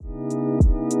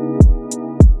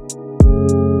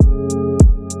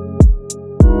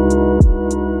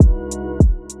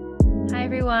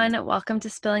Welcome to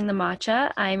Spilling the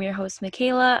Matcha. I'm your host,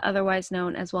 Michaela, otherwise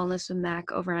known as Wellness with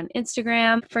Mac over on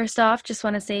Instagram. First off, just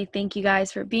want to say thank you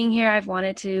guys for being here. I've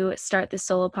wanted to start this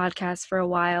solo podcast for a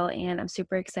while, and I'm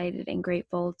super excited and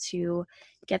grateful to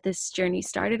get this journey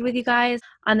started with you guys.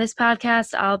 On this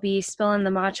podcast, I'll be spilling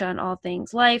the matcha on all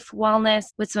things life, wellness,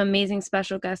 with some amazing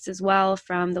special guests as well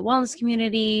from the wellness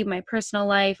community, my personal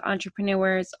life,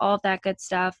 entrepreneurs, all of that good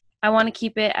stuff. I want to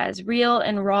keep it as real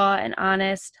and raw and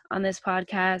honest on this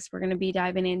podcast. We're going to be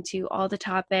diving into all the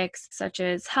topics such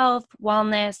as health,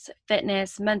 wellness,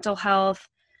 fitness, mental health,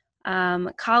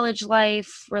 college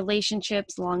life,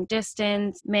 relationships, long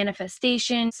distance,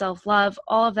 manifestation, self-love,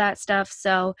 all of that stuff.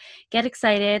 So get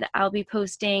excited. I'll be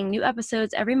posting new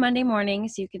episodes every Monday morning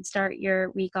so you can start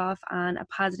your week off on a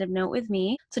positive note with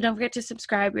me. So don't forget to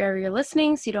subscribe wherever you're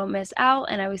listening so you don't miss out.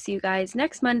 And I will see you guys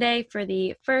next Monday for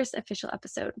the first official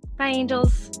episode. Bye,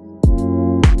 angels.